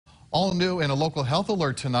All new in a local health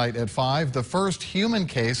alert tonight at 5, the first human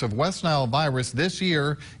case of West Nile virus this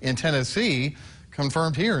year in Tennessee,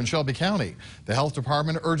 confirmed here in Shelby County. The health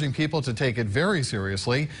department urging people to take it very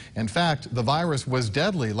seriously. In fact, the virus was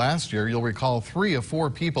deadly last year. You'll recall 3 of 4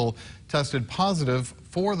 people tested positive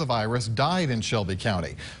for the virus died in Shelby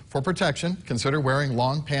County. For protection, consider wearing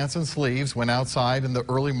long pants and sleeves when outside in the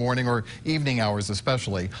early morning or evening hours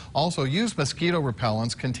especially. Also, use mosquito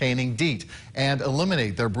repellents containing DEET and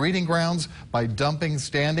eliminate their breeding grounds by dumping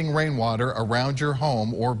standing rainwater around your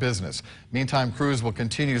home or business. Meantime, crews will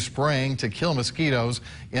continue spraying to kill mosquitoes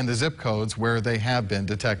in the zip codes where they have been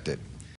detected.